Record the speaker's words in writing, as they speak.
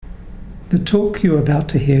The talk you're about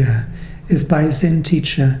to hear is by Zen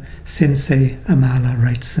teacher Sensei Amala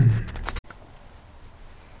Wrightson.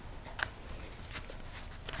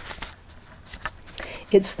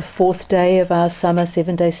 It's the fourth day of our summer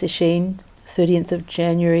 7-day session, 13th of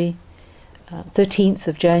January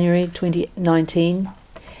 2019,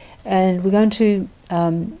 and we're going to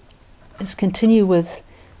just continue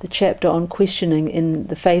with the chapter on questioning in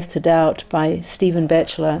The Faith to Doubt by Stephen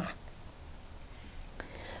Batchelor.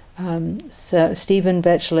 So Stephen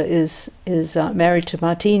Batchelor is married to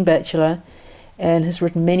Martine Batchelor and has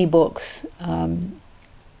written many books,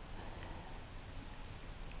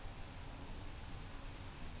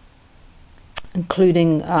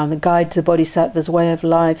 including The Guide to the Bodhisattva's Way of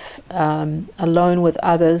Life, Alone with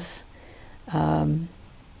Others,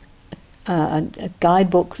 a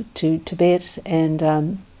guidebook to Tibet, and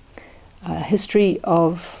a history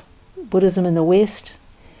of Buddhism in the West,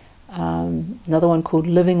 another one called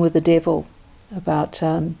Living with the Devil, about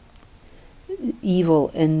evil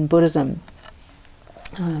in Buddhism,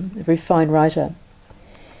 a very fine writer.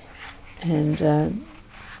 And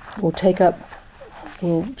we'll take up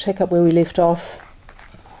where we left off.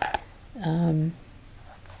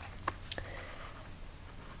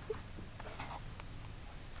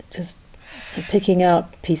 Just picking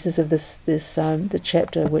out pieces of the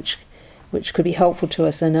chapter which could be helpful to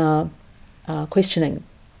us in our questioning.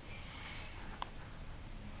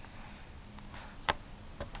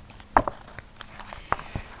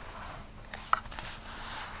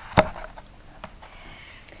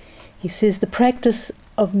 He says the practice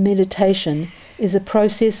of meditation is a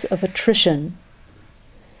process of attrition.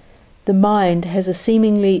 The mind has a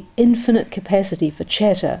seemingly infinite capacity for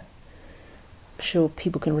chatter. I'm sure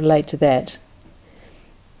people can relate to that.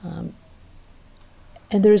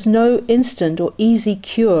 And there is no instant or easy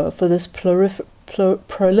cure for this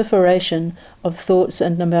proliferation of thoughts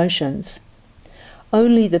and emotions.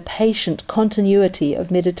 Only the patient continuity of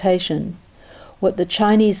meditation, what the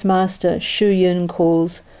Chinese master Xu Yun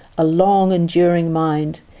calls a long enduring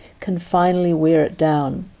mind, can finally wear it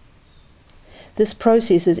down. This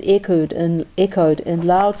process is echoed in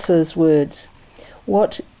Lao Tzu's words.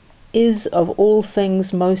 What is of all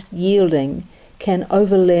things most yielding can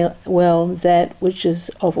overwhelm that which is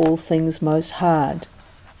of all things most hard.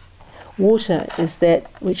 Water is that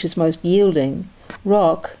which is most yielding,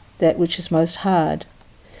 rock that which is most hard.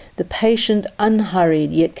 The patient,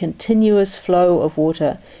 unhurried yet continuous flow of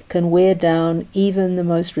water can wear down even the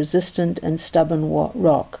most resistant and stubborn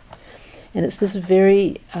rock. And it's this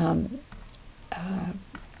very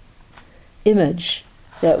image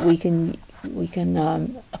that we can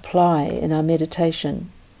apply in our meditation,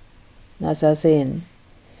 as our Zen.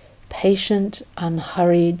 Patient,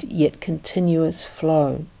 unhurried yet continuous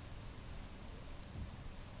flow.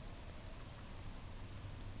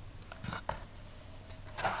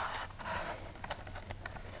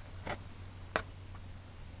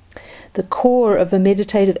 The core of a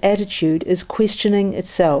meditative attitude is questioning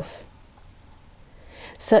itself.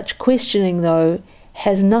 Such questioning, though,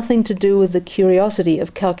 has nothing to do with the curiosity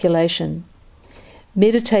of calculation.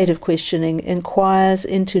 Meditative questioning inquires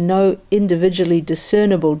into no individually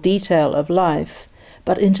discernible detail of life,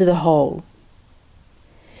 but into the whole.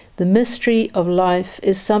 The mystery of life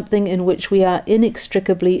is something in which we are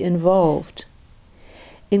inextricably involved.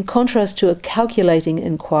 In contrast to a calculating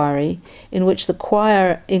inquiry, in which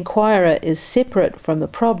the inquirer is separate from the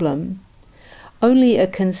problem, only a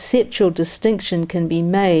conceptual distinction can be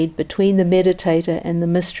made between the meditator and the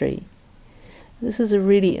mystery. This is a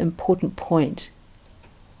really important point.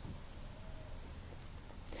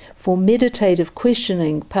 For meditative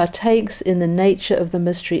questioning partakes in the nature of the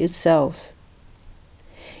mystery itself.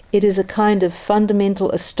 It is a kind of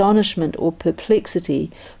fundamental astonishment or perplexity,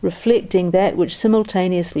 reflecting that which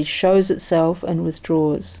simultaneously shows itself and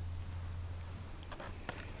withdraws.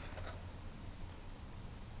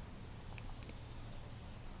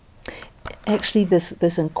 Actually,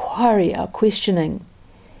 this inquiry, our questioning,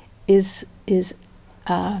 is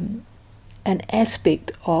an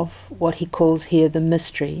aspect of what he calls here the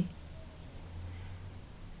mystery.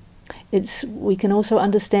 We can also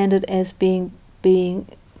understand it as being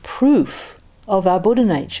proof of our Buddha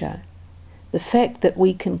nature. The fact that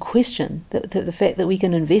we can question, the fact that we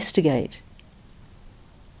can investigate.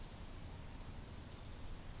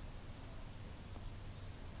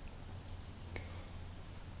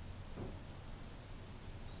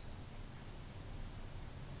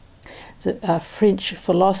 A French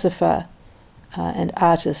philosopher and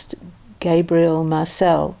artist, Gabriel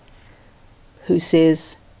Marcel, who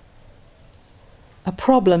says, "A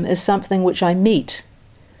problem is something which I meet,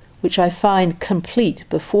 which I find complete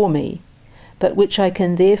before me, but which I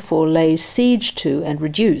can therefore lay siege to and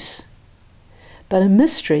reduce. But a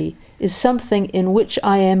mystery is something in which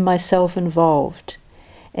I am myself involved,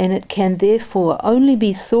 and it can therefore only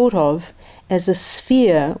be thought of as a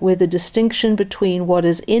sphere where the distinction between what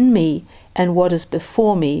is in me and what is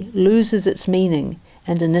before me loses its meaning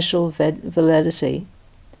and initial validity.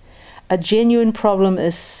 A genuine problem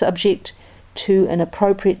is subject to an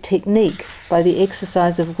appropriate technique by the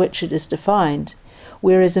exercise of which it is defined,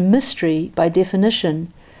 whereas a mystery, by definition,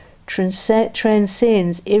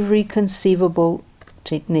 transcends every conceivable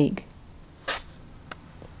technique.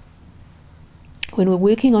 When we're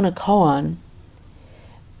working on a koan,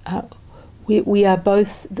 we are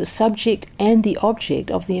both the subject and the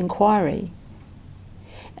object of the inquiry.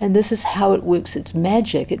 And this is how it works its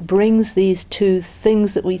magic. It brings these two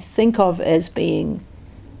things that we think of as being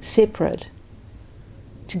separate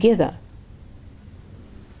together.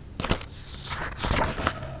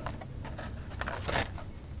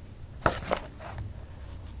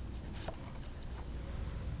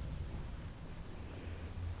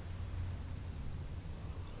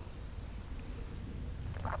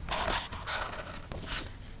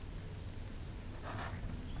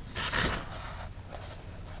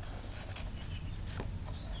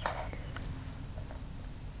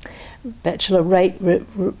 Batchelor relates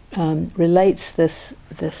this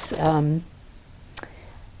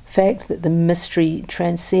fact that the mystery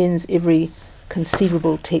transcends every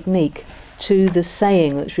conceivable technique to the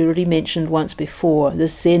saying which we already mentioned once before, the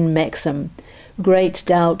Zen maxim: great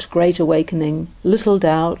doubt, great awakening; little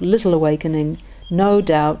doubt, little awakening; no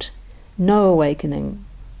doubt, no awakening.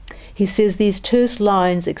 He says these terse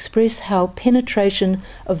lines express how penetration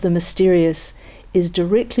of the mysterious is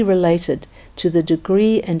directly related to the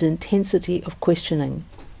degree and intensity of questioning.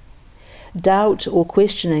 Doubt or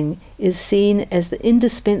questioning is seen as the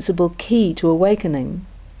indispensable key to awakening.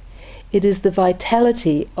 It is the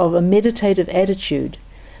vitality of a meditative attitude,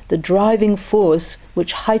 the driving force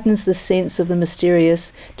which heightens the sense of the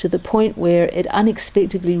mysterious to the point where it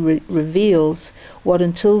unexpectedly reveals what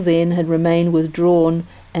until then had remained withdrawn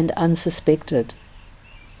and unsuspected.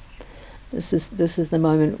 This is the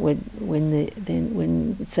moment when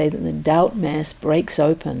say that the doubt mass breaks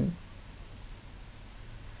open.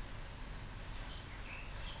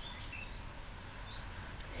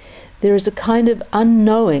 There is a kind of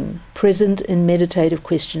unknowing present in meditative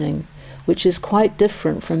questioning, which is quite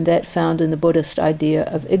different from that found in the Buddhist idea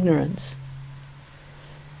of ignorance.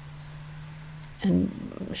 And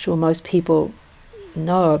I'm sure most people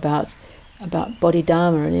know about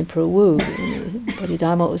Bodhidharma and Emperor Wu.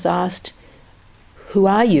 Bodhidharma was asked, "Who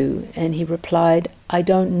are you?" And he replied, "I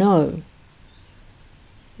don't know."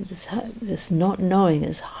 This not knowing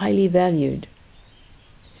is highly valued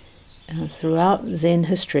throughout Zen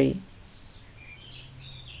history.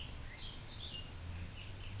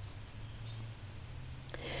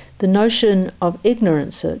 The notion of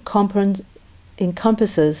ignorance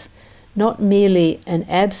encompasses not merely an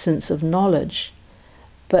absence of knowledge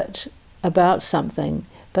about something,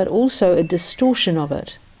 but also a distortion of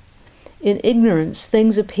it. In ignorance,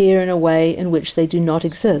 things appear in a way in which they do not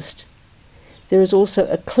exist. There is also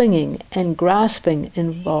a clinging and grasping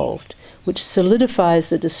involved, which solidifies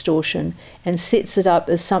the distortion and sets it up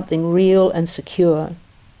as something real and secure.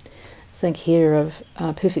 Think here of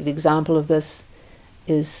a perfect example of this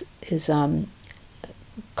is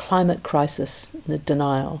climate crisis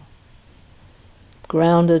denial,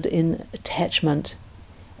 grounded in attachment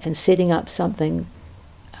and setting up something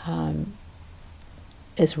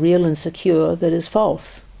as real and secure that is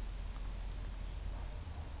false.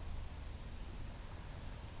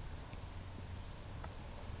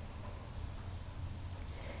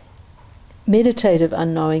 Meditative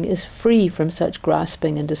unknowing is free from such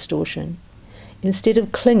grasping and distortion. Instead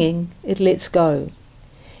of clinging, it lets go.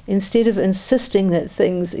 Instead of insisting that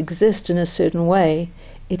things exist in a certain way,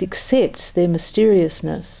 it accepts their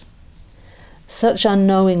mysteriousness. Such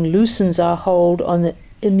unknowing loosens our hold on the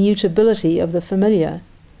immutability of the familiar.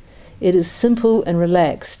 It is simple and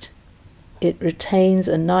relaxed. It retains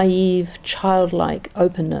a naive, childlike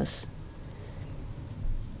openness.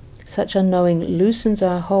 Such unknowing loosens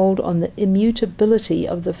our hold on the immutability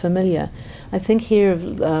of the familiar. I think here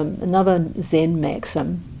of another Zen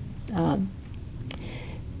maxim.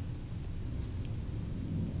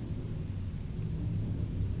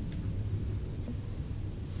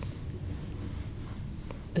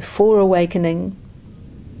 Before awakening,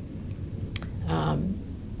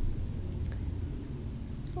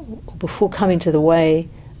 before coming to the way,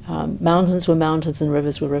 mountains were mountains and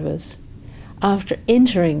rivers were rivers. After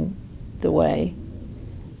entering the way,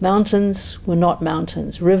 mountains were not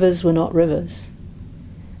mountains, rivers were not rivers.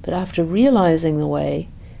 But after realizing the way,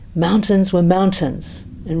 mountains were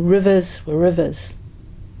mountains and rivers were rivers.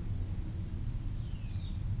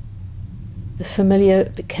 The familiar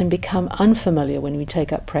can become unfamiliar when we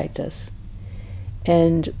take up practice,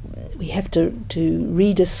 and we have to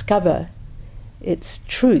rediscover its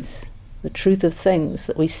truth, the truth of things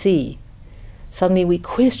that we see. Suddenly we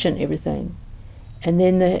question everything, and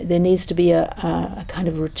then there needs to be a kind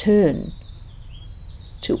of return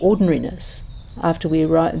to ordinariness after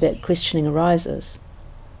that questioning arises.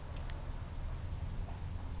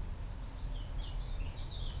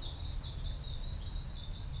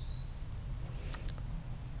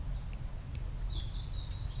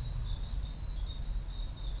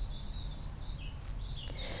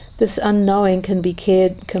 This unknowing can be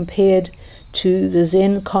compared to the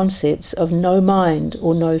Zen concepts of no mind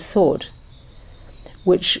or no thought,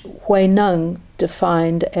 which Huineng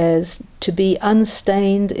defined as to be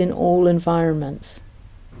unstained in all environments.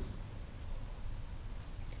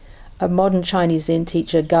 A modern Chinese Zen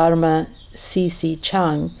teacher, Garma Cixi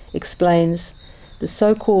Chang, explains, the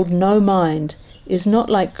so-called no mind is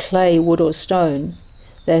not like clay, wood or stone,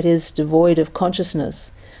 that is, devoid of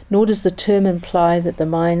consciousness, nor does the term imply that the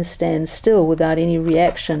mind stands still without any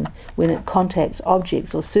reaction when it contacts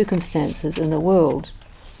objects or circumstances in the world.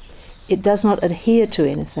 It does not adhere to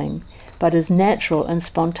anything, but is natural and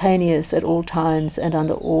spontaneous at all times and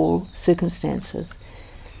under all circumstances.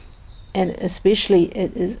 And especially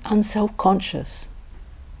it is unself-conscious.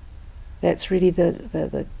 That's really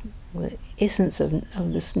the essence of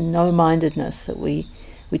this no-mindedness that we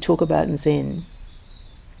talk about in Zen.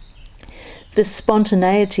 This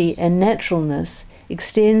spontaneity and naturalness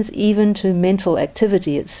extends even to mental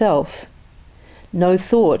activity itself. No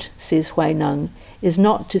thought, says Huineng, is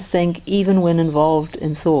not to think even when involved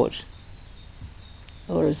in thought.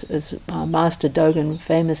 Or as Master Dogen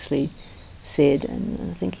famously said,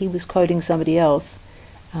 and I think he was quoting somebody else,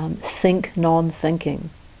 think non-thinking.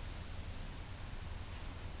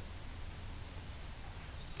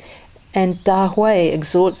 And Da Hui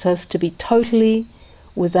exhorts us to be totally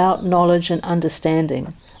without knowledge and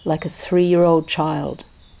understanding, like a 3-year-old child.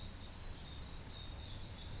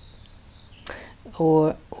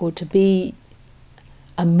 Or to be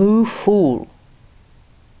a mu fool.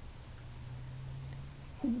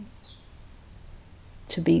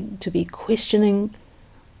 To be questioning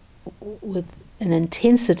with an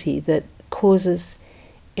intensity that causes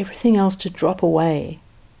everything else to drop away,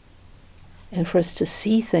 and for us to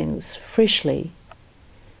see things freshly,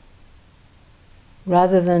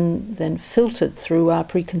 rather than filtered through our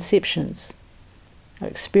preconceptions, our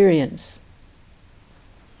experience.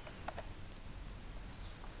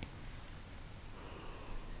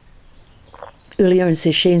 Earlier in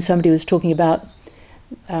Sesshin, somebody was talking about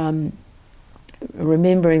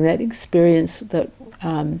remembering that experience that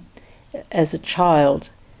as a child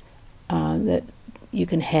that you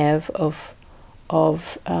can have of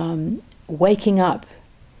waking up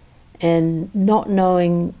and not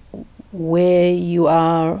knowing where you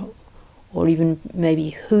are, or even maybe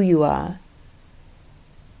who you are.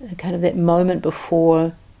 Kind of that moment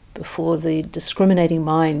before the discriminating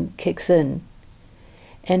mind kicks in.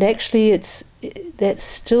 And actually that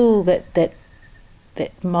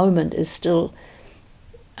moment is still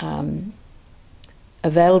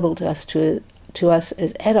available to us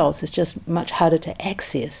as adults. It's just much harder to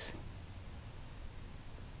access.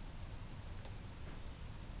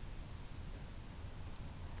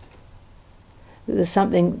 There's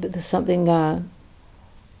something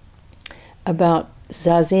about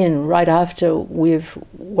Zazen right after we've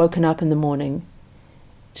woken up in the morning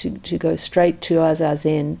to go straight to our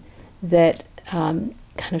Zazen that kind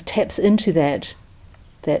of taps into that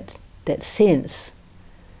sense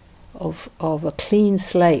of a clean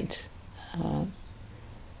slate,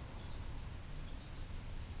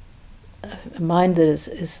 a mind that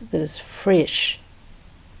is fresh,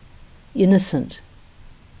 innocent.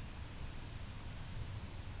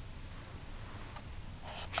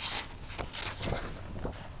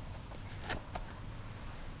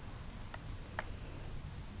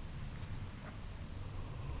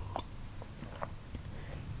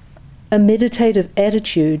 A meditative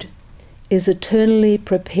attitude is eternally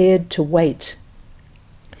prepared to wait.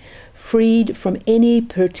 Freed from any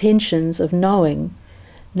pretensions of knowing,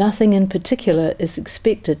 nothing in particular is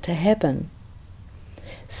expected to happen.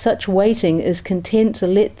 Such waiting is content to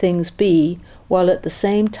let things be, while at the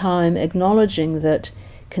same time acknowledging that,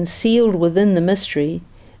 concealed within the mystery,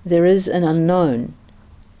 there is an unknown.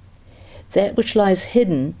 That which lies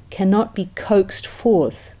hidden cannot be coaxed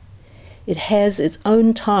forth. It has its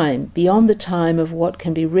own time beyond the time of what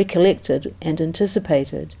can be recollected and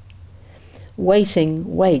anticipated.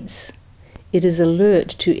 Waiting waits. It is alert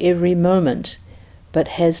to every moment, but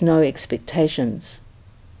has no expectations.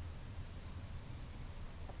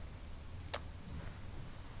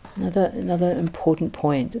 Another important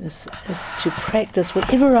point is to practice,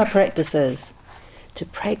 whatever our practice is, to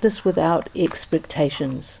practice without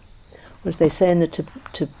expectations. Or as they say in the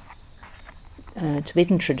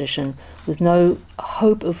Tibetan tradition, with no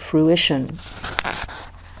hope of fruition.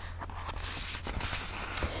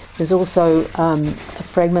 There's also a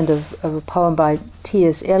fragment of a poem by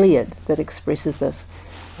T.S. Eliot that expresses this.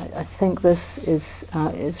 I think this is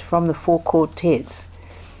from the Four Quartets.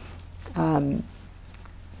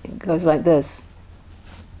 It goes like this.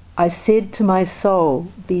 I said to my soul,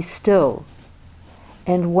 be still,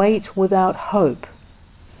 and wait without hope,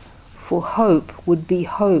 for hope would be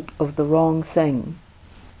hope of the wrong thing.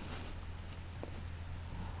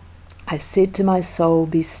 I said to my soul,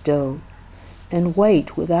 be still, and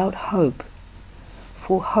wait without hope,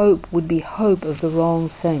 for hope would be hope of the wrong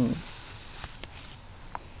thing.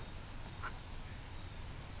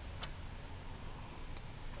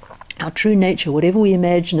 Our true nature, whatever we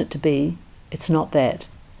imagine it to be, it's not that.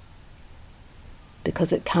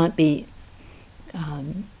 Because it can't be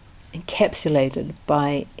encapsulated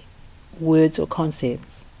by words or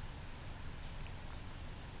concepts.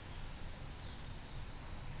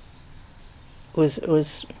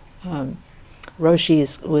 Roshi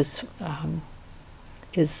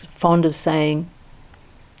is fond of saying,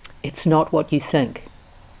 it's not what you think.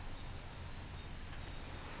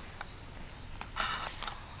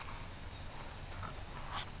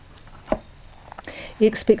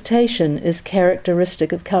 Expectation is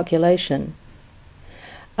characteristic of calculation.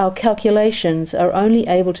 Our calculations are only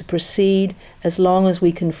able to proceed as long as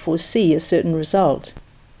we can foresee a certain result.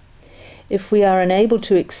 If we are unable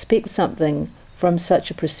to expect something from such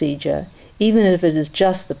a procedure, even if it is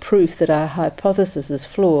just the proof that our hypothesis is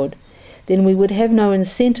flawed, then we would have no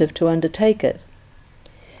incentive to undertake it.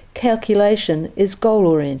 Calculation is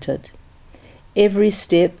goal-oriented. Every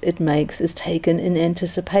step it makes is taken in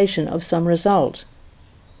anticipation of some result.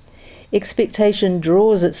 Expectation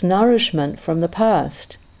draws its nourishment from the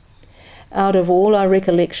past. Out of all our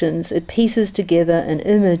recollections, it pieces together an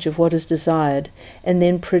image of what is desired and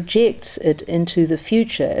then projects it into the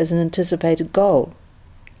future as an anticipated goal.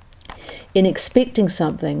 In expecting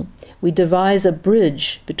something, we devise a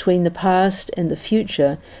bridge between the past and the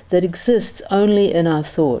future that exists only in our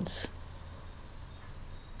thoughts.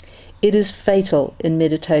 It is fatal in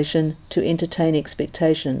meditation to entertain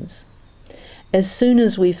expectations. As soon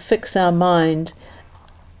as we fix in our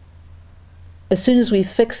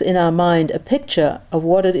mind a picture of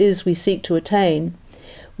what it is we seek to attain,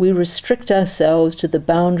 we restrict ourselves to the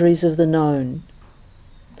boundaries of the known.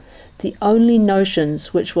 The only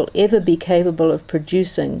notions which will ever be capable of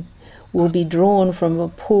producing will be drawn from a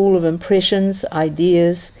pool of impressions,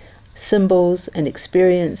 ideas, symbols, and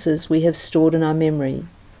experiences we have stored in our memory.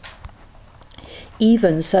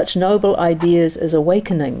 Even such noble ideas as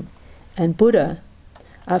awakening and Buddha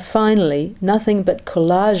are finally nothing but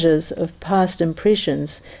collages of past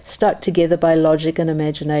impressions stuck together by logic and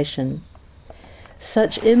imagination.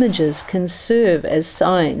 Such images can serve as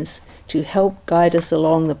signs to help guide us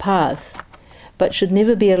along the path, but should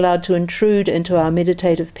never be allowed to intrude into our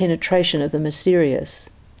meditative penetration of the mysterious.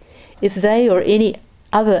 If they or any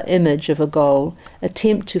other image of a goal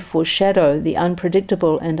attempt to foreshadow the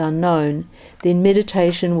unpredictable and unknown, then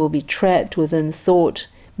meditation will be trapped within thought,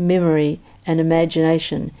 memory, and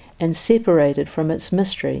imagination, and separated from its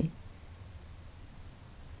mystery.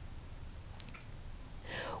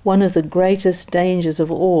 One of the greatest dangers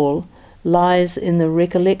of all lies in the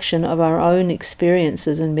recollection of our own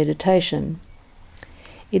experiences in meditation.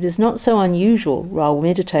 It is not so unusual, while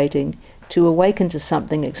meditating, to awaken to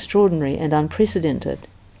something extraordinary and unprecedented.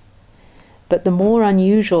 But the more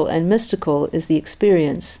unusual and mystical is the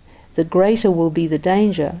experience, the greater will be the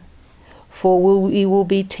danger, for we will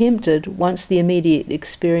be tempted, once the immediate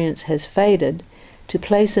experience has faded, to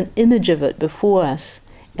place an image of it before us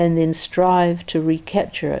and then strive to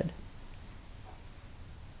recapture it.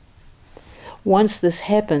 Once this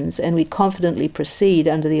happens and we confidently proceed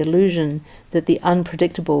under the illusion that the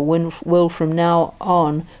unpredictable will from now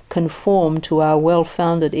on conform to our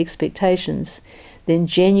well-founded expectations, then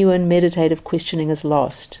genuine meditative questioning is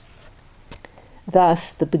lost.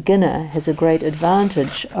 Thus, the beginner has a great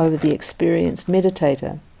advantage over the experienced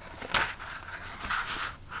meditator.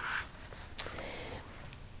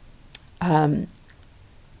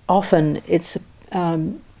 Often it's a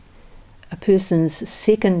person's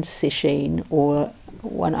second sesshin or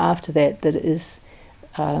one after that is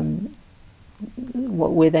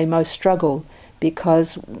where they most struggle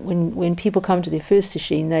because when people come to their first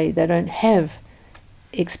sesshin, they don't have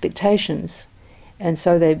expectations, and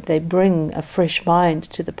so they bring a fresh mind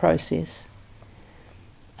to the process,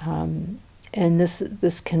 and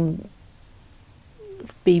this can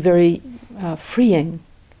be very freeing.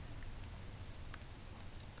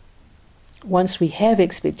 Once we have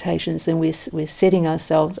expectations, then we're setting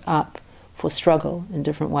ourselves up for struggle in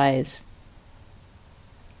different ways.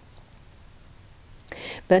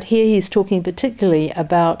 But here he's talking particularly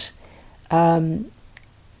about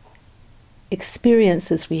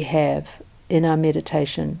experiences we have in our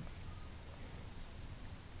meditation.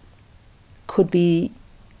 Could be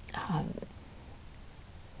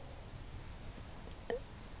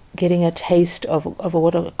getting a taste of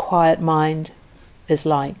what a quiet mind is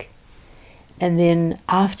like. And then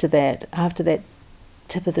after that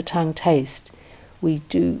tip of the tongue taste, we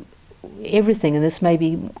do everything, and this may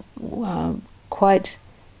be quite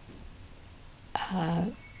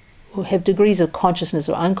will have degrees of consciousness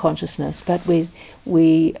or unconsciousness, but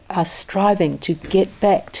we are striving to get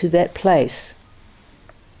back to that place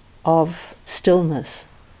of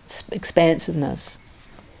stillness, expansiveness.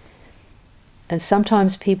 And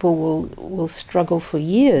sometimes people will struggle for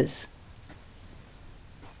years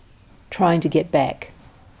trying to get back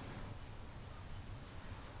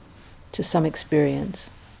to some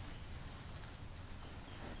experience.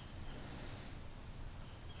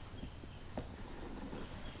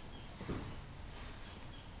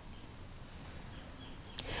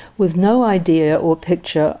 With no idea or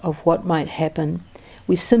picture of what might happen,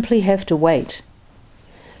 we simply have to wait.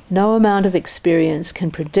 No amount of experience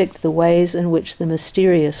can predict the ways in which the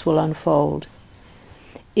mysterious will unfold.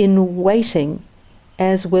 In waiting,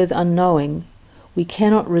 as with unknowing, we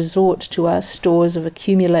cannot resort to our stores of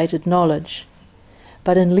accumulated knowledge,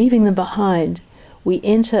 but in leaving them behind, we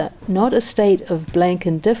enter not a state of blank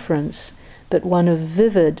indifference, but one of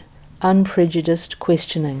vivid, unprejudiced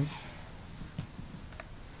questioning.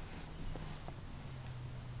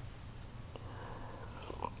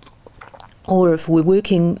 Or if we're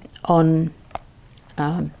working on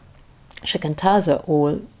shikantaza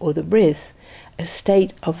or the breath, a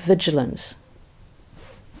state of vigilance.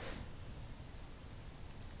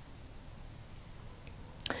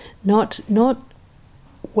 Not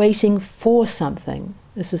waiting for something.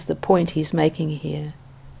 This is the point he's making here.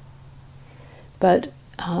 But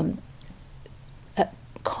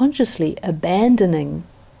consciously abandoning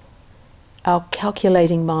our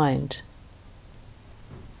calculating mind.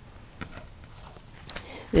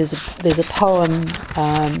 There's a poem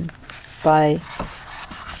by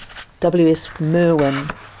W.S. Merwin,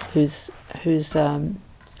 who's a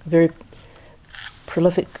very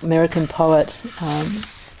prolific American poet,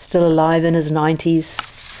 still alive in his 90s,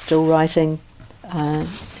 still writing.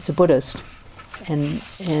 He's a Buddhist, and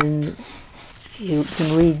you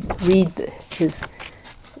can read his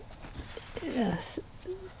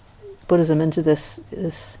Buddhism into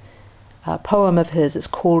this poem of his. It's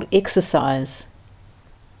called Exercise.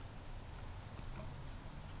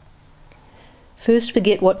 First,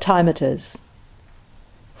 forget what time it is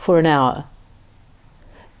for an hour.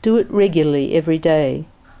 Do it regularly every day.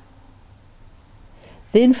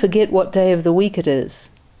 Then forget what day of the week it is.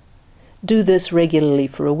 Do this regularly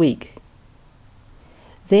for a week.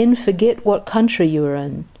 Then forget what country you are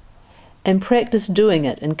in and practice doing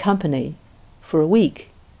it in company for a week.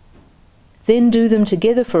 Then do them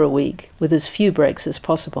together for a week with as few breaks as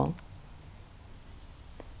possible.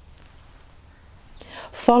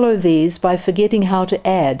 Follow these by forgetting how to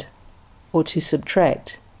add or to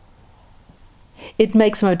subtract. It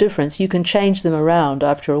makes no difference. You can change them around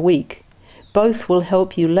after a week. Both will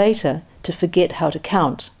help you later to forget how to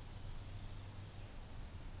count.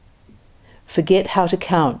 Forget how to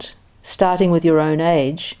count, starting with your own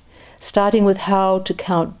age, starting with how to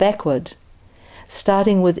count backward,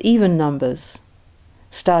 starting with even numbers,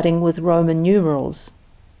 starting with Roman numerals,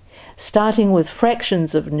 starting with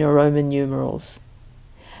fractions of Roman numerals,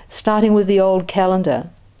 starting with the old calendar,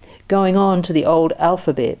 going on to the old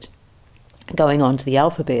alphabet, going on to the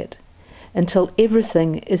alphabet, until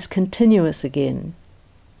everything is continuous again.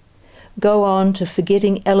 Go on to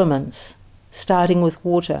forgetting elements, starting with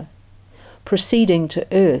water, proceeding to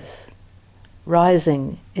earth,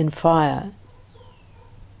 rising in fire.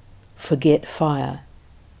 Forget fire.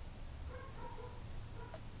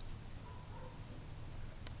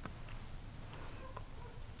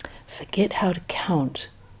 Forget how to count.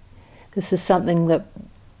 This is something that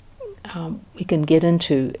we can get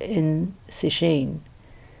into in sesshin.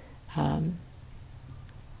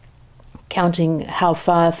 Counting how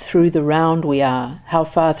far through the round we are, how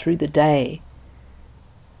far through the day.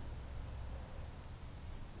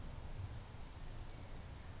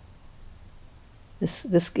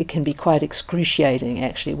 This it can be quite excruciating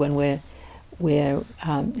actually when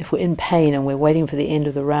if we're in pain and we're waiting for the end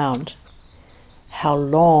of the round, how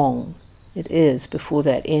long it is before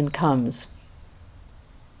that end comes.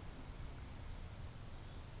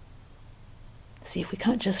 See if we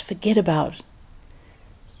can't just forget about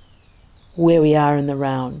where we are in the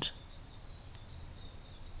round.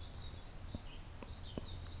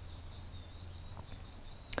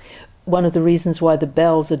 One of the reasons why the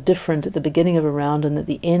bells are different at the beginning of a round and at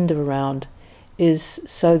the end of a round is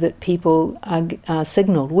so that people are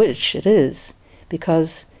signaled which it is,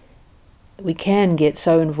 because we can get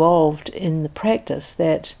so involved in the practice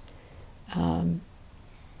that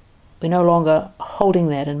we're no longer holding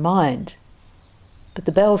that in mind. But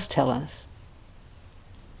the bells tell us.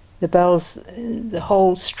 The bells, the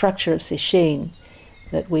whole structure of Sesshin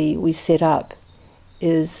that we set up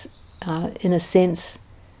is, in a sense,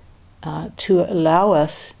 to allow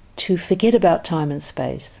us to forget about time and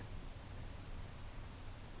space.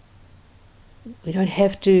 We don't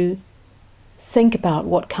have to think about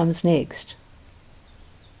what comes next.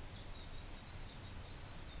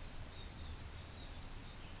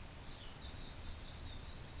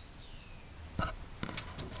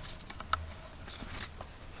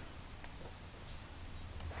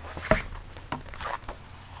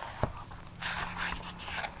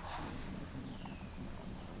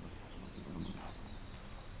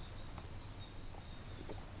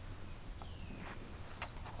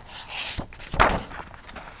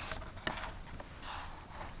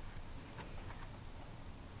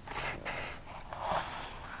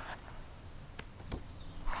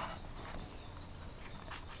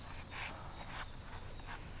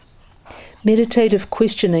 Meditative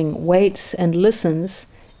questioning waits and listens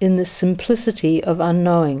in the simplicity of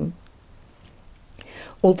unknowing.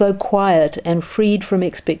 Although quiet and freed from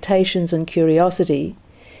expectations and curiosity,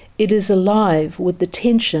 it is alive with the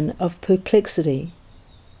tension of perplexity.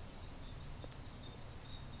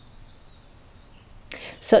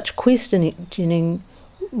 Such questioning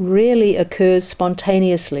rarely occurs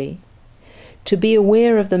spontaneously. To be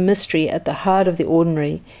aware of the mystery at the heart of the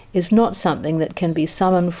ordinary is not something that can be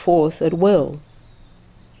summoned forth at will.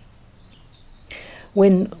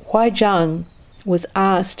 When Huaizhang was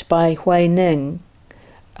asked by Huaining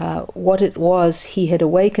what it was he had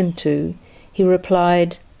awakened to, he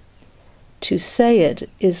replied, "To say it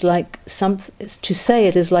is like something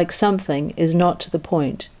is not to the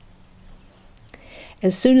point."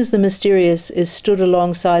 As soon as the mysterious is stood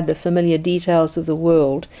alongside the familiar details of the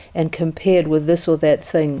world and compared with this or that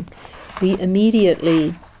thing, we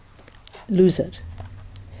immediately lose it.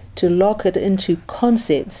 To lock it into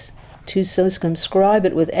concepts, to circumscribe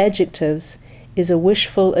it with adjectives, is a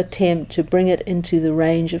wishful attempt to bring it into the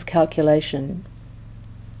range of calculation.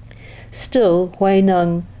 Still,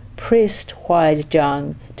 Huineng pressed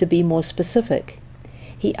Huaizhang to be more specific.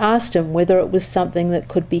 He asked him whether it was something that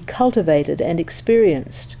could be cultivated and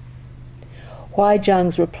experienced.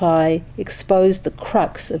 Huaizhang's reply exposed the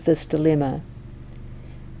crux of this dilemma.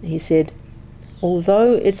 He said,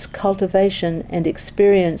 "Although its cultivation and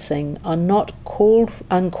experiencing are not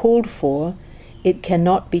uncalled for, it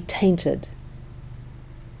cannot be tainted."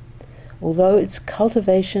 Although its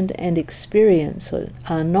cultivation and experience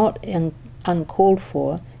are not uncalled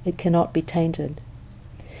for, it cannot be tainted.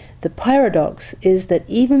 The paradox is that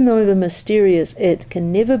even though the mysterious it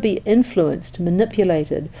can never be influenced,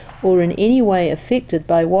 manipulated, or in any way affected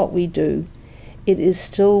by what we do, it is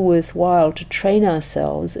still worthwhile to train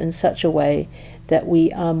ourselves in such a way that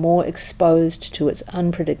we are more exposed to its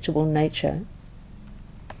unpredictable nature.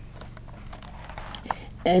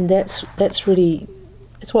 And that's really,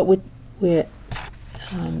 it's what we're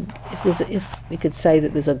if we could say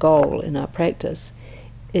that there's a goal in our practice,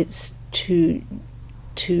 it's to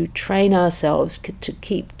train ourselves to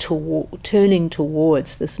keep turning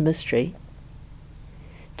towards this mystery,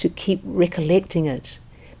 to keep recollecting it,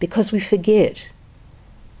 because we forget.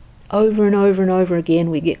 Over and over and over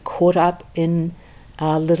again, we get caught up in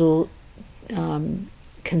our little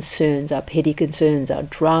concerns, our petty concerns, our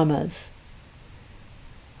dramas,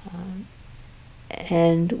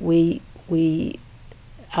 and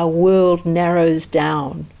our world narrows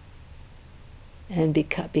down and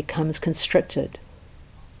becomes constricted.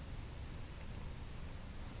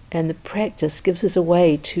 And the practice gives us a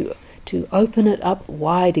way to open it up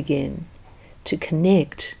wide again, to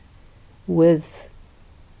connect with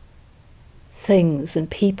things and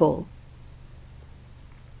people,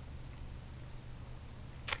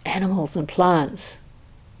 animals and plants.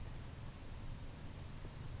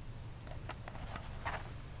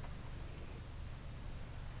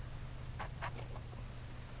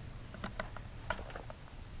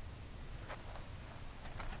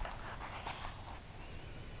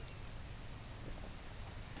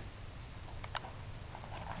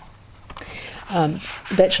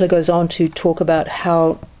 Batchelor goes on to talk about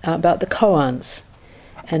how about the koans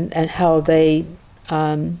and how they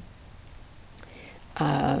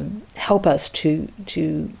help us to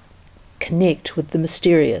connect with the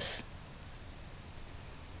mysterious.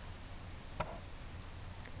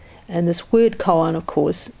 And this word koan, of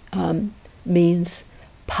course, means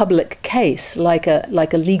public case, like a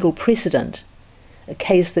legal precedent, a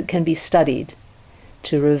case that can be studied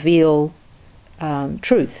to reveal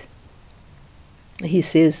truth. He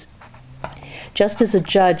says, just as a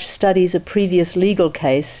judge studies a previous legal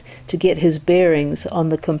case to get his bearings on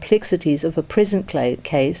the complexities of a present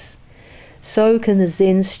case, so can the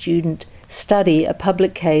Zen student study a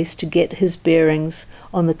public case to get his bearings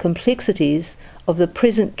on the complexities of the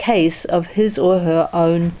present case of his or her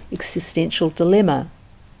own existential dilemma.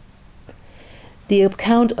 The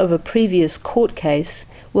account of a previous court case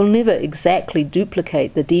will never exactly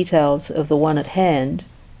duplicate the details of the one at hand.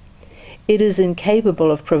 It is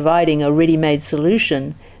incapable of providing a ready-made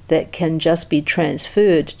solution that can just be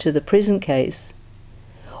transferred to the present case.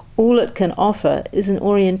 All it can offer is an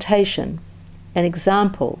orientation, an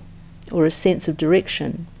example, or a sense of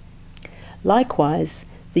direction. Likewise,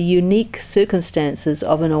 the unique circumstances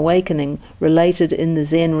of an awakening related in the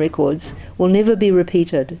Zen records will never be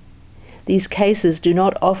repeated. These cases do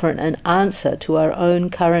not offer an answer to our own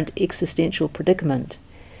current existential predicament.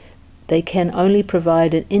 They can only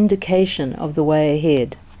provide an indication of the way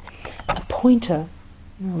ahead. A pointer.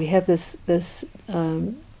 We have this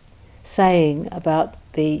saying about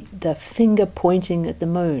the finger pointing at the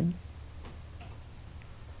moon.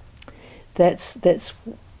 That's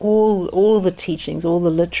all the teachings, all the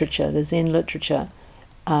literature, the Zen literature,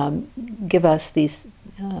 give us these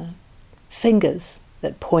fingers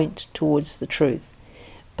that point towards the truth.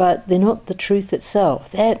 But they're not the truth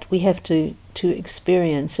itself. That we have to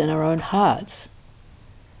experience in our own hearts.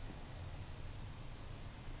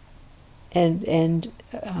 And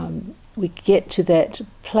we get to that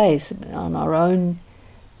place on our own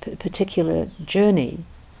particular journey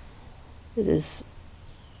that is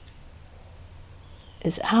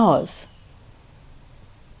ours.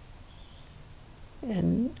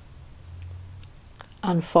 And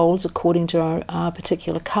unfolds according to our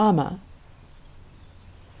particular karma.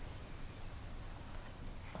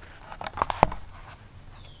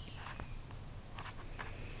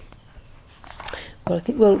 Well, I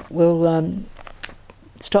think we'll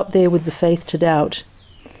stop there with the faith to doubt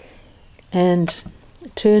and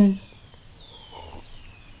turn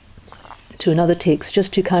to another text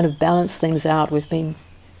just to kind of balance things out. We've been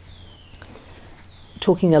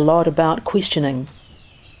talking a lot about questioning.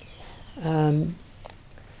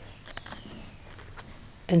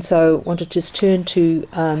 And so I wanted to just turn to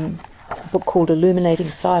a book called Illuminating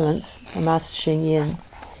Silence by Master Sheng Yen,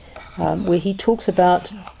 where he talks about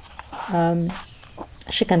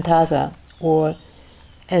shikantaza, or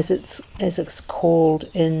as it's called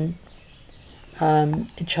in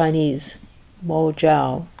Chinese, mo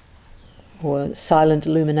jiao, or silent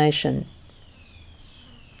illumination.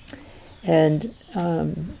 And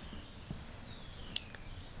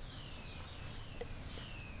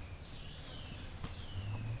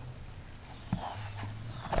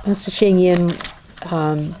Master Sheng Yen,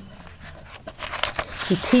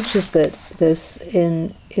 he teaches that this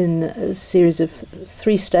in a series of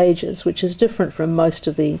 3 stages, which is different from most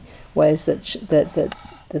of the ways that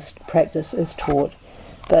this practice is taught.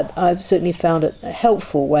 But I've certainly found it a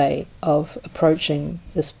helpful way of approaching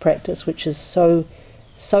this practice, which is so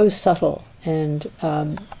subtle and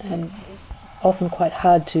often quite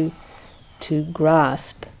hard to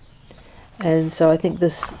grasp. And so I think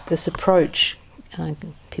this approach,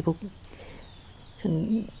 people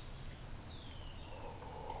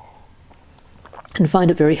can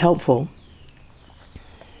find it very helpful.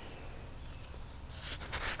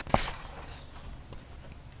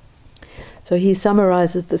 So he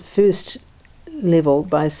summarizes the first level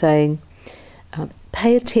by saying,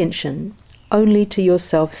 pay attention only to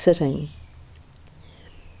yourself sitting.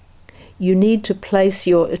 You need to place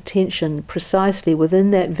your attention precisely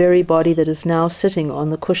within that very body that is now sitting on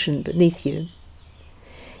the cushion beneath you.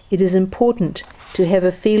 It is important to have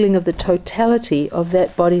a feeling of the totality of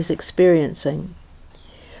that body's experiencing.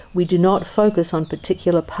 We do not focus on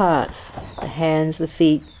particular parts, the hands, the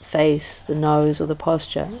feet, face, the nose, or the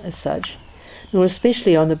posture as such, nor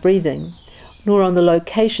especially on the breathing, nor on the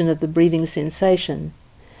location of the breathing sensation,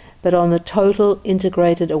 but on the total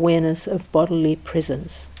integrated awareness of bodily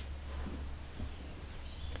presence.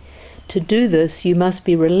 To do this, you must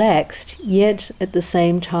be relaxed, yet at the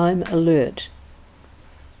same time alert.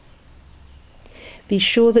 Be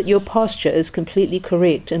sure that your posture is completely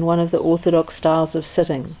correct in one of the orthodox styles of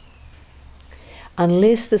sitting.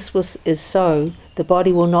 Unless this is so, the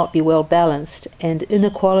body will not be well balanced, and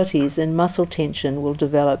inequalities in muscle tension will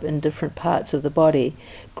develop in different parts of the body,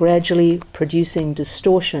 gradually producing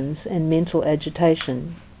distortions and mental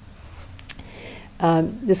agitation.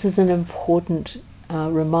 This is an important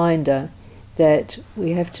reminder that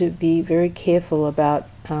we have to be very careful about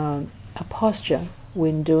a posture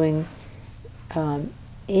when doing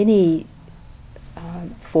any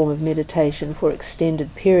form of meditation for extended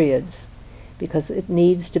periods, because it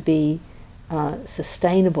needs to be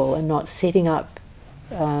sustainable and not setting up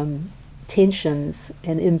tensions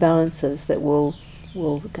and imbalances that will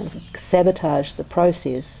kind of sabotage the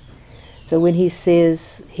process. So when he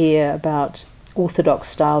says here about orthodox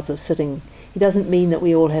styles of sitting, he doesn't mean that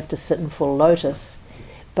we all have to sit in full lotus,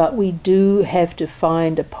 but we do have to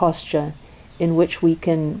find a posture in which we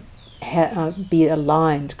can be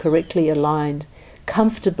aligned, correctly aligned,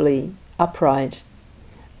 comfortably upright.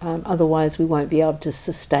 Otherwise we won't be able to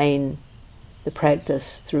sustain the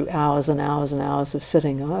practice through hours and hours and hours of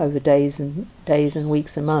sitting over days and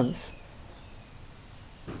weeks and months.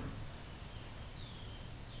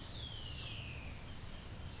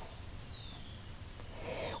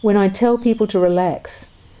 When I tell people to relax,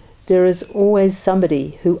 there is always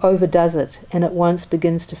somebody who overdoes it and at once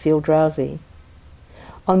begins to feel drowsy.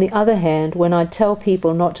 On the other hand, when I tell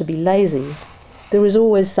people not to be lazy, there is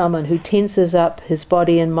always someone who tenses up his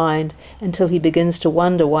body and mind until he begins to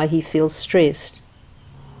wonder why he feels stressed.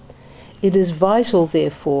 It is vital,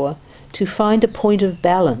 therefore, to find a point of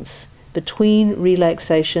balance between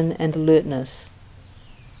relaxation and alertness.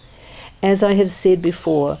 As I have said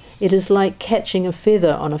before, it is like catching a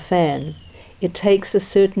feather on a fan. It takes a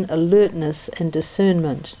certain alertness and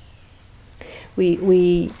discernment. We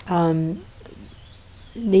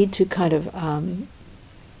need to kind of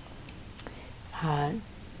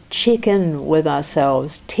check in with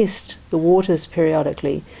ourselves, test the waters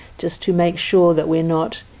periodically, just to make sure that we're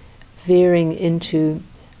not veering into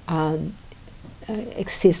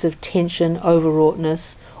excessive tension,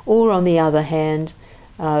 overwrougtness, or on the other hand,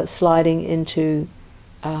 sliding into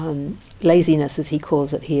laziness, as he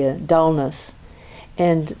calls it here, dullness.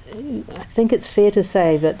 And I think it's fair to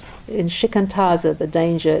say that in Shikantaza the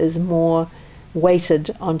danger is more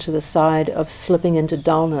weighted onto the side of slipping into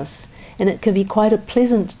dullness. And it can be quite a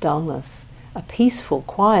pleasant dullness, a peaceful,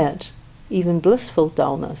 quiet, even blissful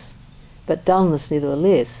dullness, but dullness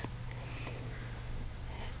nevertheless.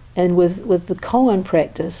 And with the koan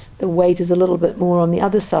practice, the weight is a little bit more on the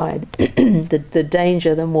other side. The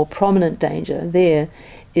danger, the more prominent danger there,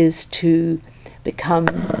 is to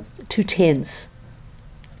become too tense.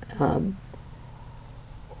 And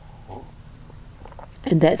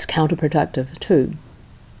that's counterproductive too.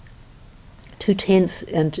 Too tense,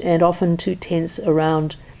 and often too tense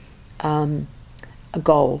around a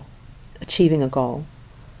goal, achieving a goal.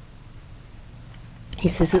 He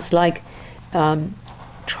says it's like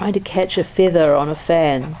trying to catch a feather on a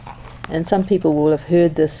fan, and some people will have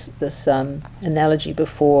heard this analogy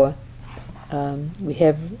before. We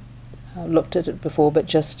have looked at it before, but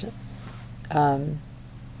just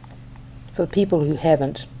for people who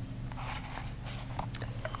haven't.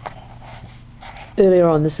 Earlier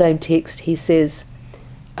on the same text, he says,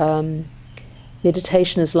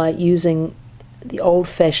 meditation is like using the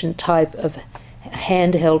old-fashioned type of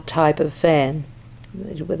handheld type of fan,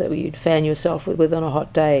 whether you'd fan yourself with on a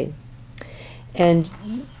hot day. And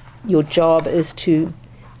your job is to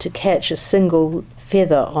catch a single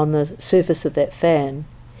feather on the surface of that fan.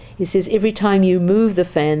 He says every time you move the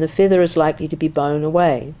fan, the feather is likely to be blown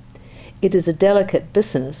away. It is a delicate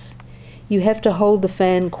business. You have to hold the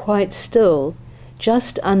fan quite still,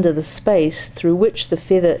 just under the space through which the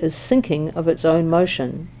feather is sinking of its own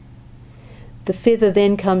motion. The feather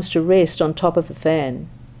then comes to rest on top of the fan.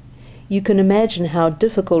 You can imagine how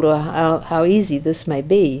difficult or how easy this may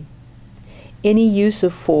be. Any use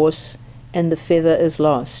of force and the feather is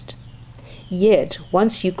lost. Yet,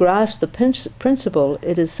 once you grasp the principle,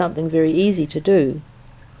 it is something very easy to do.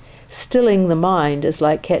 Stilling the mind is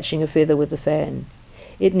like catching a feather with a fan.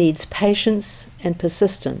 It needs patience and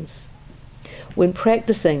persistence. When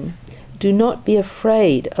practicing, do not be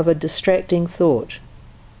afraid of a distracting thought.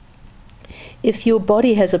 If your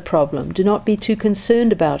body has a problem, do not be too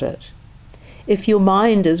concerned about it. If your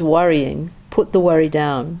mind is worrying, put the worry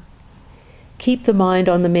down. Keep the mind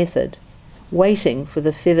on the method, waiting for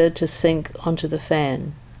the feather to sink onto the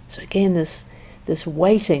fan. So again, this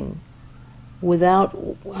waiting without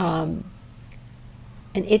an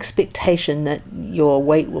expectation that your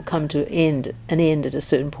wait will come to an end at a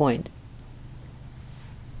certain point.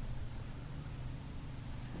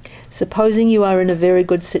 Supposing you are in a very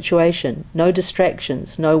good situation, no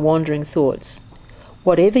distractions, no wandering thoughts.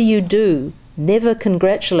 Whatever you do, never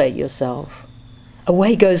congratulate yourself.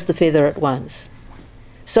 Away goes the feather at once.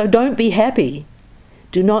 So don't be happy.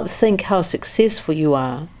 Do not think how successful you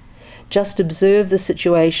are. Just observe the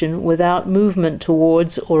situation without movement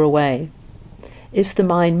towards or away. If the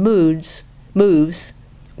mind moves,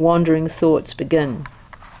 wandering thoughts begin.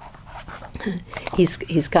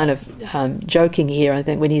 He's kind of joking here, I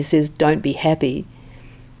think, when he says, don't be happy.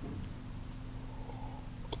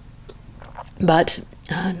 But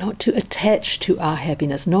not to attach to our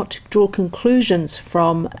happiness, not to draw conclusions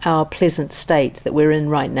from our pleasant state that we're in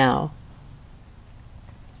right now.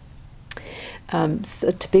 So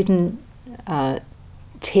a Tibetan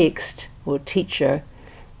text or teacher,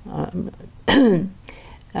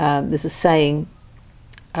 there's a saying,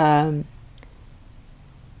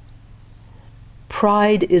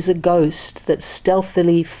 pride is a ghost that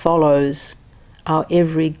stealthily follows our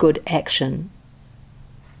every good action.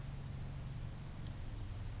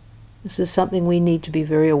 This is something we need to be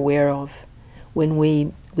very aware of when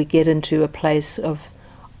we get into a place of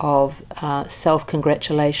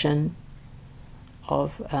self-congratulation,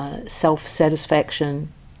 of self-satisfaction.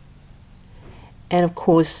 And of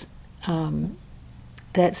course,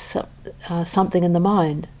 that's something in the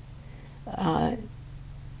mind.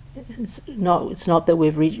 It's not that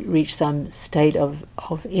we've reached some state of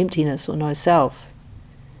emptiness or no self.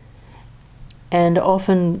 And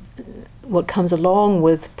often what comes along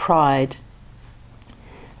with pride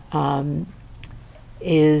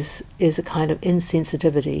is a kind of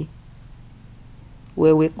insensitivity,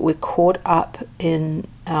 where we're caught up in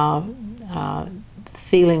our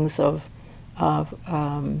feelings of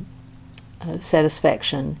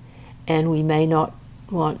satisfaction, and we may not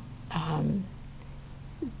want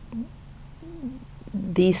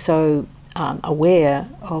be so aware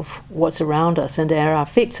of what's around us and our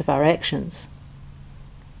effects of our actions.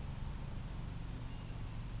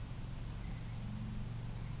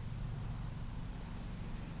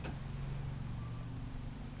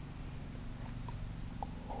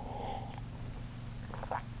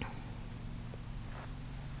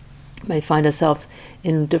 May find ourselves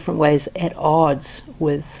in different ways at odds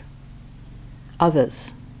with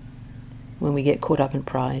others when we get caught up in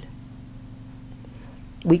pride,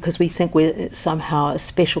 because we think we're somehow a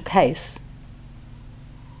special case.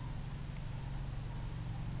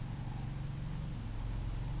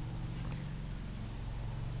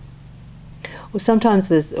 Well, sometimes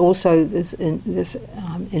there's also this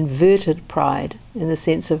inverted pride, in the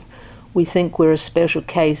sense of we think we're a special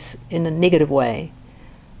case in a negative way.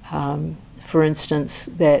 For instance,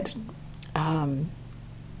 that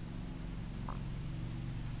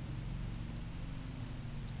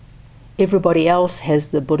everybody else has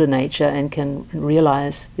the Buddha nature and can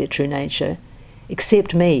realize their true nature,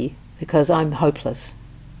 except me, because I'm hopeless,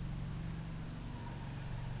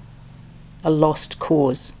 a lost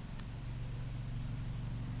cause.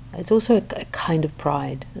 It's also a kind of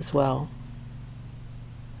pride as well.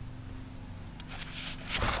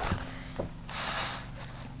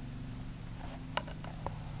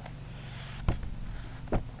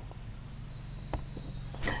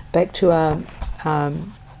 Back to our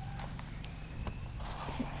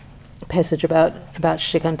passage about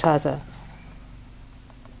Shikantaza.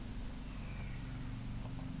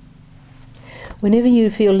 Whenever you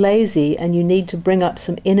feel lazy and you need to bring up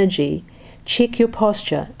some energy, check your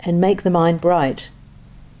posture and make the mind bright.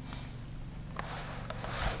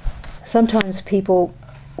 Sometimes people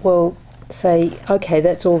will say, okay,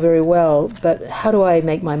 that's all very well, but how do I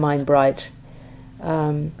make my mind bright?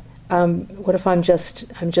 What if I'm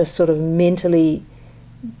just sort of mentally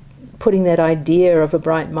putting that idea of a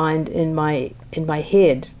bright mind in my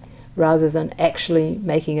head, rather than actually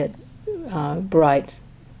making it bright?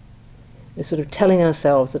 We're sort of telling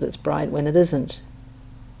ourselves that it's bright when it isn't.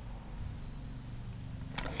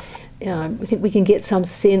 I think we can get some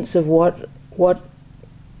sense of what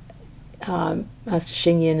Master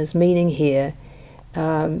Sheng Yen is meaning here,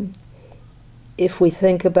 if we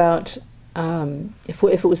think about if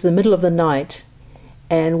it was the middle of the night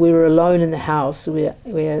and we were alone in the house,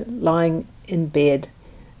 we're lying in bed,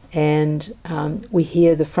 and we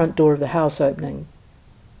hear the front door of the house opening,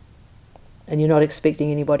 and you're not expecting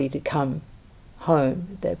anybody to come home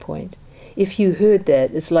at that point. If you heard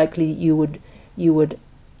that, it's likely you would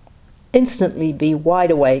instantly be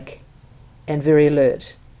wide awake and very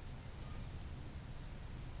alert.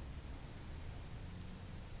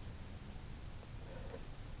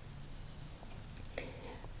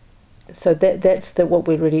 So that's what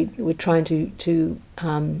we're trying to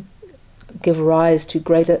give rise to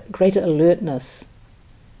greater alertness,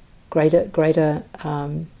 greater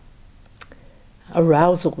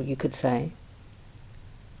arousal, you could say,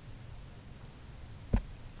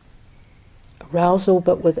 arousal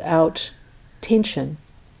but without tension.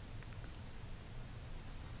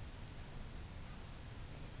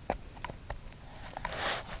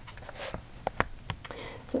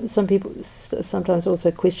 So some people sometimes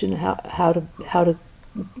also question how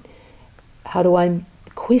do I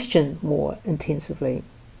question more intensively?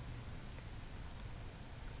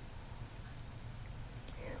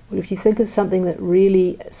 Well, if you think of something that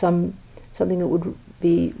really something that would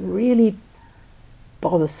be really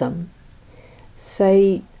bothersome,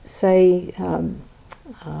 say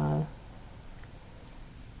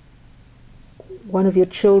one of your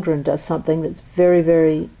children does something that's very,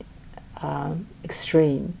 very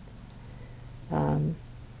extreme.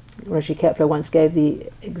 Raji Kapleau once gave the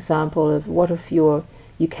example of, what if you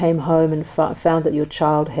came home and found that your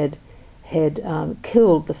child had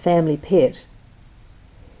killed the family pet?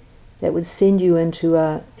 That would send you into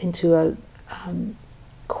a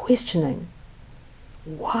questioning.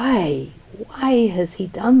 Why has he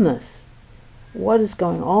done this? What is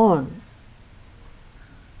going on?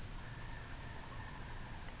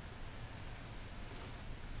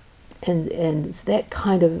 And it's that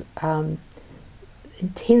kind of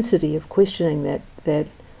intensity of questioning that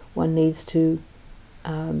one needs to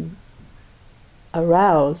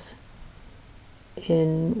arouse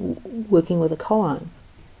in working with a koan.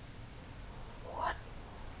 What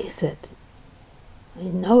is it? I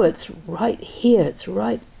know it's right here. It's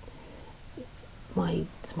right.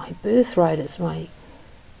 It's my birthright. It's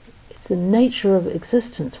the nature of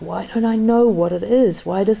existence. Why don't I know what it is?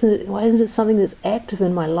 Why isn't it something that's active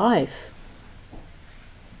in my life?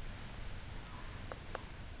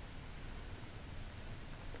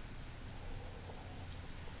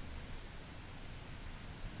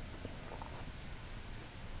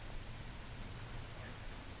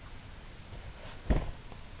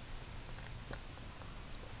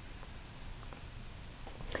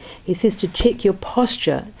 He says to check your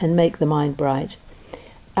posture and make the mind bright.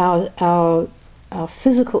 Our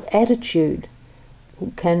physical attitude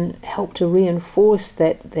can help to reinforce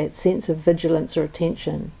that sense of vigilance or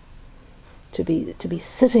attention. To be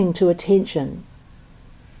sitting to attention,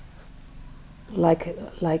 like a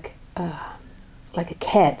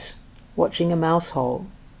cat watching a mouse hole.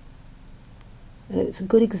 And it's a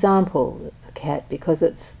good example, a cat, because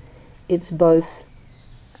it's both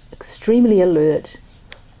extremely alert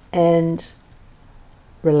and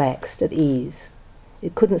relaxed, at ease.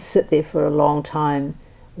 It couldn't sit there for a long time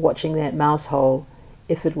watching that mouse hole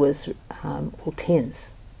if it was all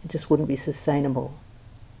tense. It just wouldn't be sustainable.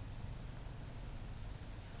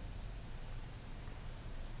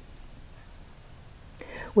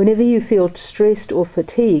 Whenever you feel stressed or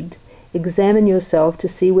fatigued, examine yourself to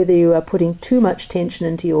see whether you are putting too much tension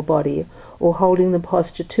into your body or holding the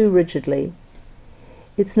posture too rigidly.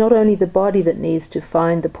 It's not only the body that needs to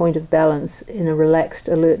find the point of balance in a relaxed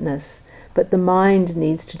alertness, but the mind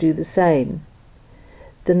needs to do the same.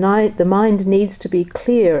 The mind needs to be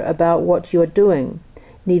clear about what you are doing,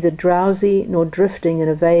 neither drowsy nor drifting in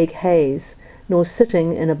a vague haze, nor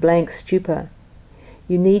sitting in a blank stupor.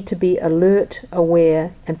 You need to be alert,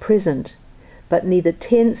 aware, and present, but neither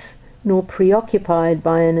tense nor preoccupied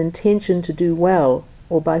by an intention to do well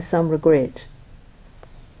or by some regret.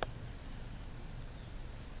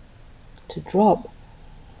 To drop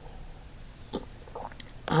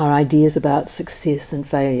our ideas about success and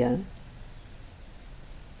failure.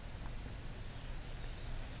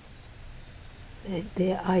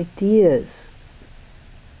 They're ideas,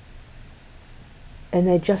 and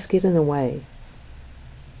they just get in the way.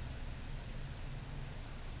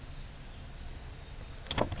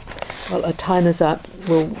 Well, our time is up.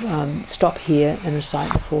 We'll stop here and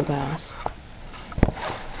recite the 4 vows.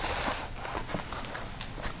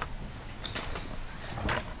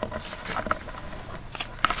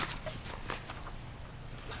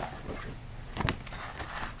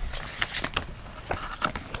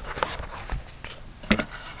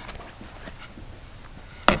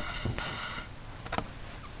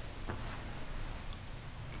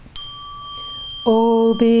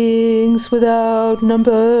 All beings without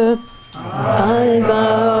number, I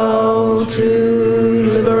vow to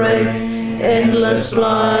liberate endless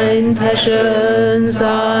blind passions.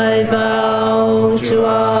 I vow to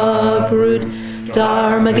uproot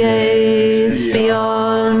dharma gates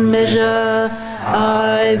beyond measure.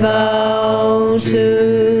 I vow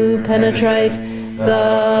to penetrate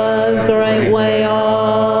the great way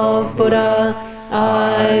of Buddha.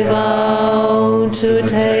 I vow to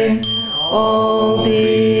attain all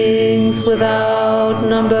beings without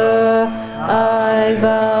number. I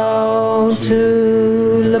vow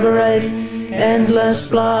to liberate endless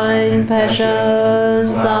blind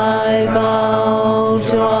passions. I vow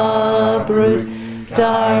to uproot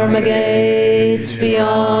Dharma gates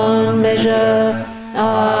beyond measure.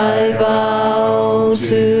 I vow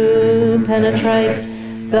to penetrate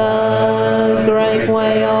the great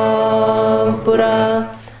way of Buddha.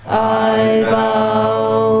 I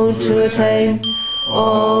vow to attain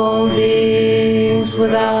all these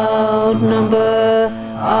without number.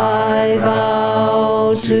 I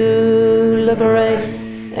vow to liberate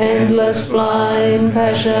endless blind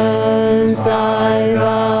passions. I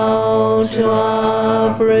vow to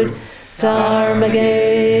uproot Dharma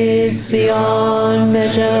gates beyond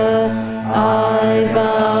measure. I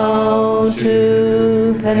vow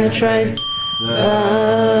to penetrate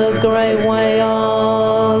the great way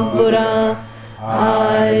of Buddha.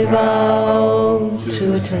 I vow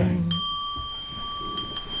to attain.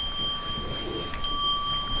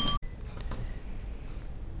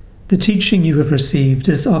 The teaching you have received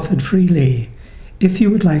is offered freely. If you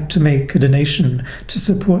would like to make a donation to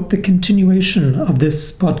support the continuation of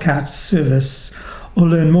this podcast service or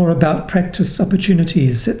learn more about practice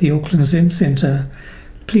opportunities at the Auckland Zen Centre,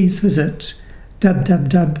 please visit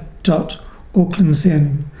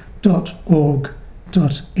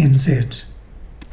www.aucklandzen.org.nz.